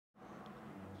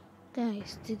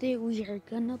Guys, today we are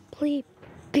gonna play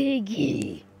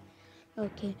Piggy.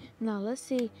 Okay, now let's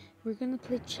see. We're gonna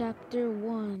play chapter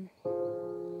 1.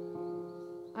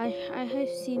 I have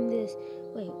seen this.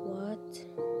 Wait, what?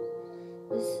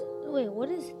 Wait, what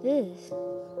is this?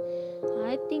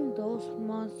 I think those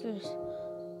monsters.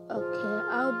 Okay,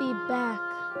 I'll be back.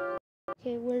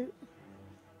 Okay,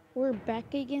 we're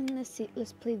back again. Let's see.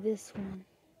 Let's play this one.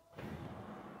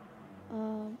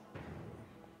 Um,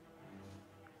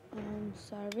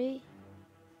 sorry.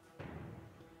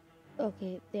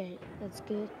 Okay, there. That's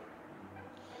good.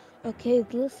 Okay,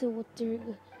 listen what they're.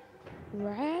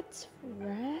 Rats?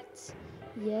 Rats?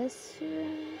 Yes, sir.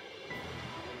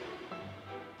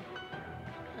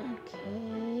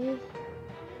 Okay.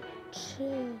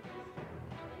 Chill.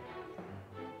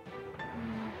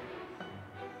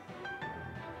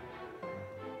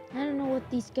 I don't know what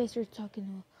these guys are talking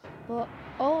about. But,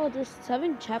 oh, there's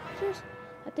 7 chapters?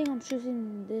 I think I'm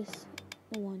choosing this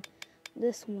one.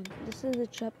 This one. This is the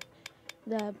chapter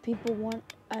that people want.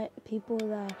 People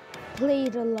that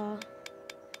played a lot.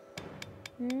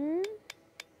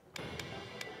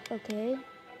 Okay.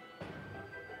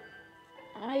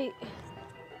 I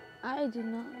do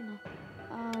not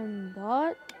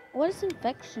know. What is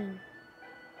infection?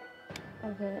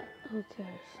 Okay, who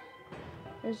cares?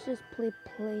 Let's just play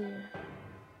player.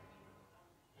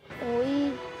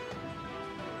 Oi.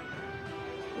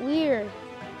 Weird.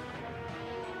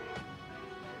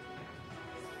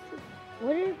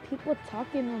 What are people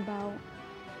talking about?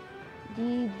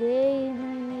 D-Day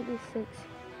 986.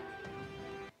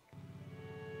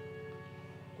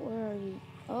 Where are you?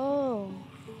 Oh.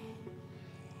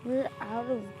 We're out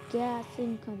of gas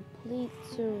and complete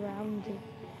surrounded.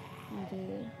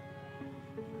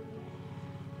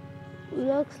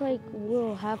 Looks like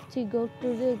we'll have to go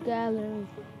through the gallery.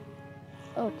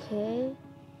 Okay.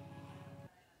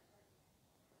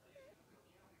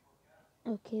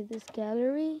 Okay, this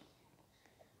gallery.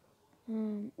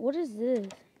 What is this?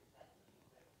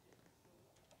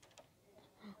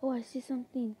 Oh, I see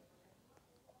something.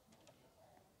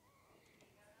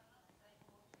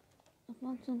 I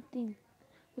found something.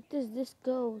 What does this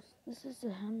go? This is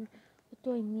a hammer. What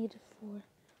do I need it for?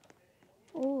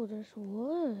 Oh, there's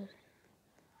wood.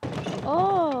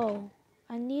 Oh,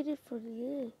 I need it for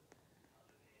this.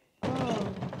 Oh.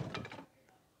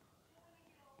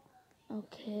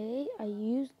 Okay, I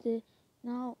used it.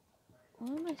 Now,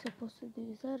 what am I supposed to do?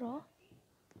 Is that all?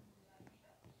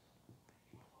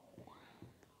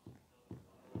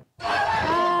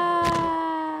 Ah!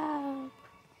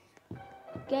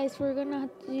 Guys, we're gonna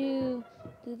have to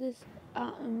do this.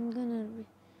 I'm gonna.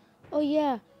 Oh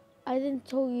yeah, I didn't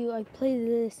tell you I played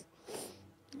this.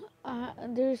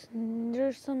 There's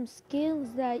some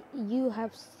skills that you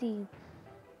have seen.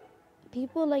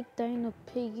 People like Dino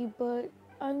Piggy, but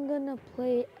I'm gonna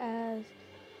play as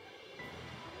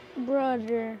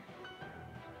brother.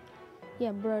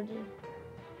 Yeah, brother.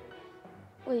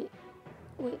 Wait.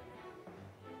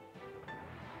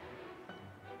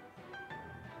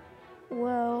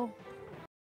 Well,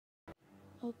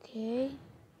 okay.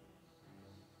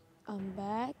 I'm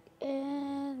back,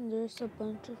 and there's a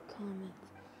bunch of comments.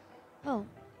 Oh,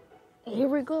 here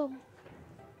we go.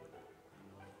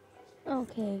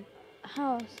 Okay,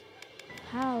 house.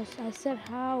 I said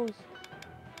house,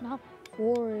 not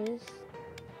forest.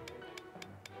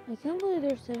 I can't believe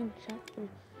there's 7 chapters.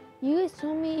 You guys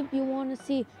told me if you want to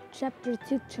see chapter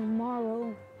 2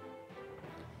 tomorrow.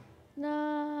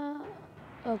 Nah.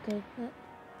 Okay.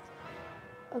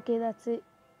 Okay, that's it.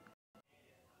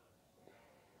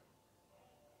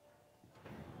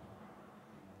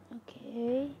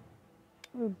 Okay.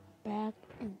 We're back.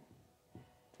 And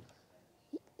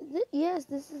yes,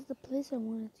 this is the place I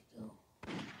wanted to go.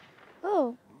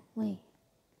 Oh, wait.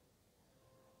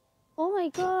 Oh my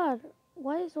god.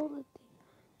 Why is all the things?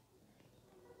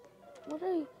 What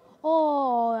are you?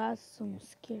 Oh, that's some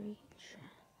scary.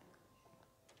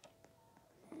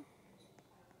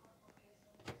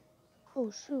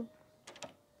 Oh, shoot.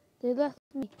 They left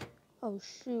me. Oh,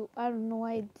 shoot. I don't know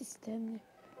why I just stand there.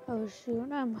 Oh,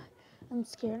 shoot. I'm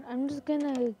scared. I'm just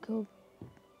gonna go.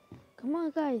 Come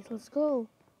on, guys. Let's go.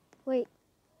 Wait.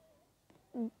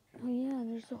 Oh, yeah.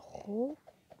 There's a hole.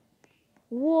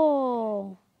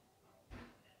 Whoa.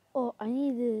 Oh, I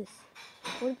need this.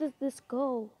 Where does this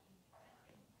go?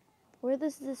 Where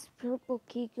does this purple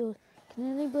key go? Can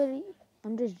anybody?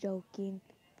 I'm just joking.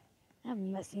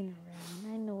 I'm messing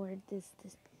around. I know where this.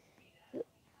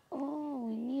 Oh,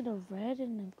 we need a red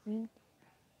and a green.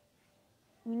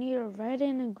 We need a red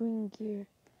and a green gear.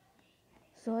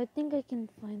 So I think I can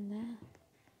find that.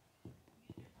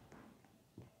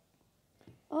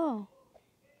 Oh.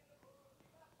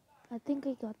 I think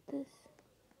I got this.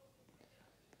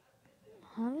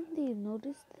 Haven't they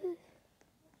noticed this?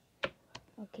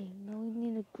 Okay, now we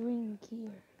need a green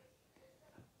gear.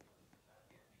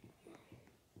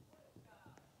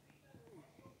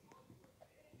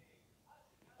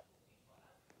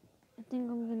 I think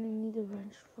I'm gonna need a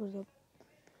wrench for the.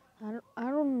 I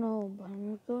don't know, but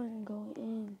I'm going to go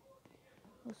in.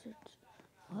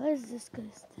 What is this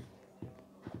guy's thing?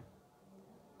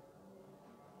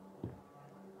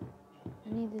 I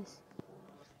need this.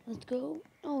 Let's go.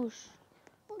 Oh,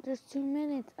 there's 2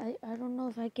 minutes. I don't know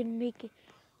if I can make it.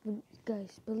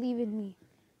 Guys, believe in me.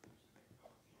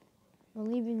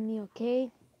 Believe in me,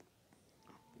 okay?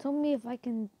 Tell me if I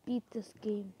can beat this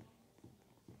game.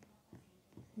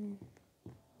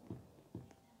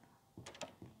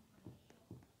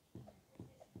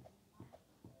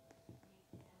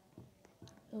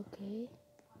 Okay.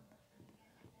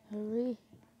 Hurry.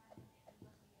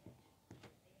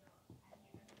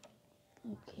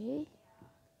 Okay.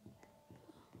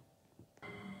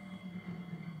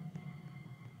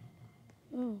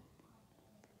 Oh.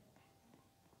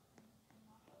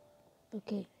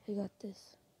 Okay, I got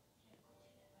this.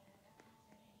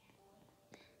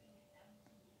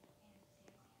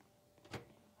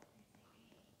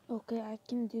 Okay, I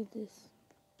can do this.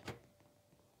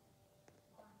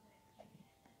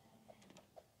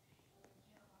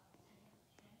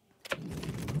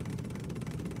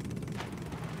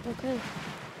 Okay.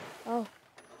 Oh.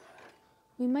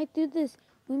 We might do this.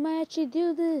 We might actually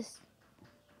do this.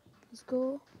 Let's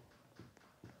go.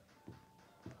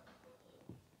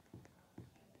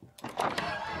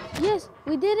 Yes,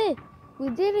 we did it. We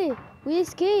did it. We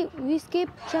escaped. We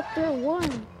escaped chapter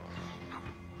 1.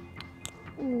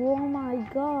 Oh my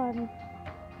god.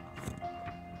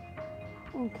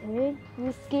 Okay. We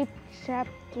escaped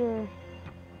chapter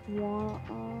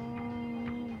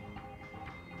 1.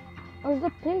 Where's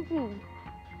the piggy?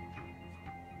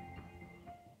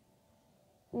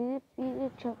 We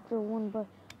did chapter 1, but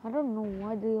I don't know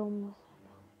why they almost.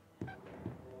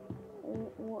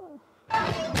 What?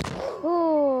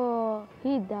 Oh,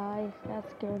 he died. That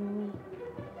scared me.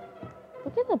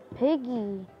 Look at the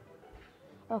piggy.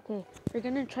 Okay, we're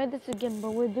gonna try this again,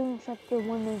 but we're doing chapter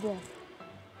 1 again.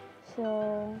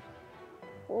 So,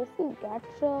 Wolfie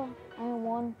gotcha. I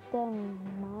want them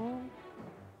mine.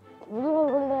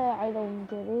 I don't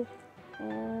get it.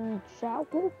 And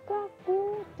Jawu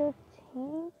Gaku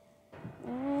 13.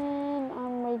 And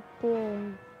I'm right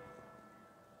there.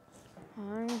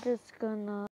 I'm just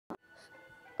gonna.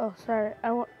 Oh, sorry.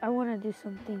 I want to do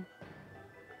something.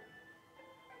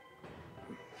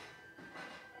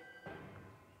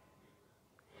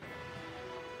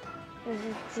 There's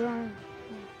a drum.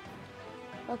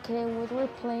 Okay, what we're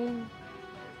playing.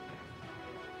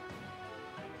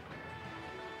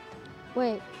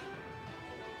 Wait.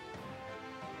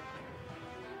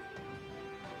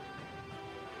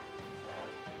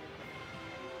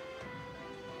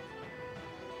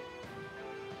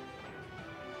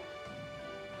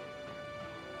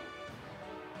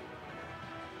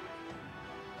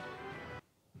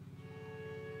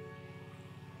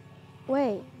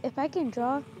 Wait, if I can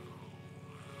draw.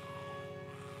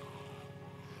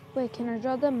 Wait, can I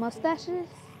draw the mustaches?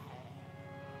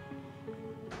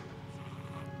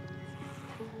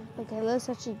 Okay, let's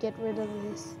actually get rid of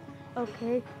this.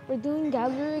 Okay, we're doing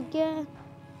Gallagher again,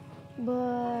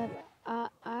 but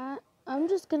I'm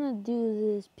just gonna do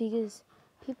this because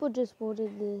people just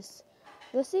voted this.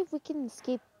 Let's see if we can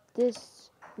escape this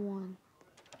one.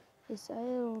 Yes, I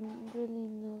don't really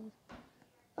know.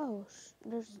 Oh,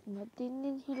 there's nothing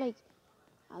in here.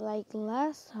 Like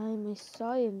last time I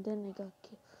saw him, then I got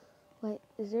killed. Wait,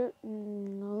 is there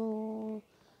no?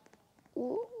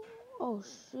 Oh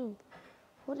shoot!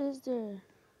 What is there?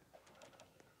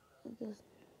 I guess.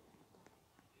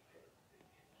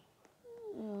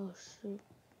 Oh shoot!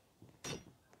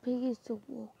 Piggy's still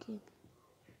walking.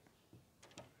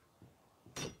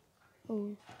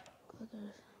 Oh god,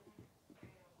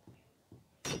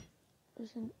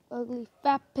 there's an ugly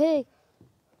fat pig.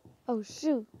 Oh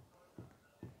shoot!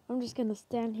 I'm just gonna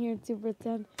stand here to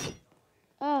pretend.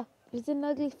 Ah, there's an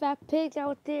ugly fat pig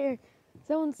out there.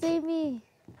 Someone save me!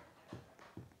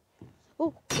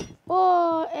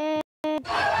 Oh, and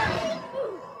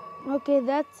okay,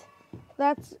 that's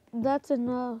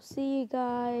enough. See you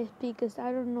guys, because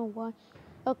I don't know why.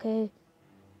 Okay,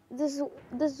 this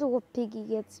is what Piggy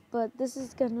gets, but this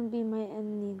is gonna be my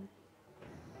ending.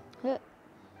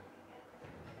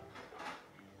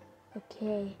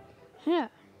 Okay, yeah.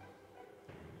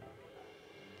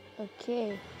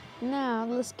 Okay, now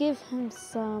let's give him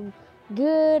some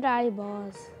good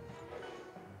eyeballs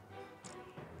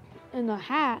and a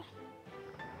hat.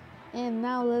 And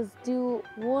now let's do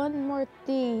one more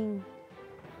thing.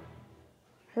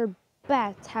 Her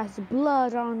bat has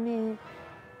blood on it.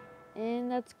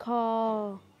 And that's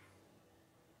called...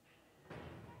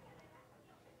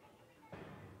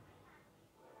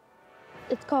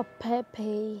 It's called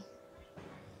Pepe.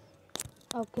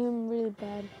 Okay, I'm really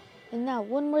bad. And now,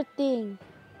 one more thing.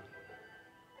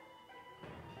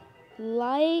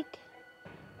 Like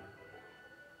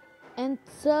and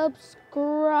subscribe.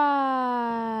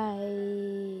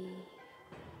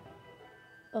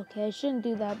 Okay, I shouldn't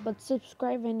do that, but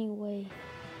subscribe anyway.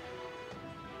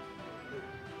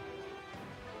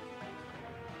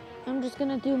 I'm just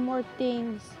gonna do more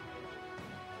things.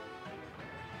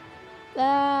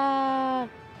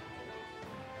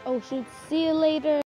 Oh shoot, see you later.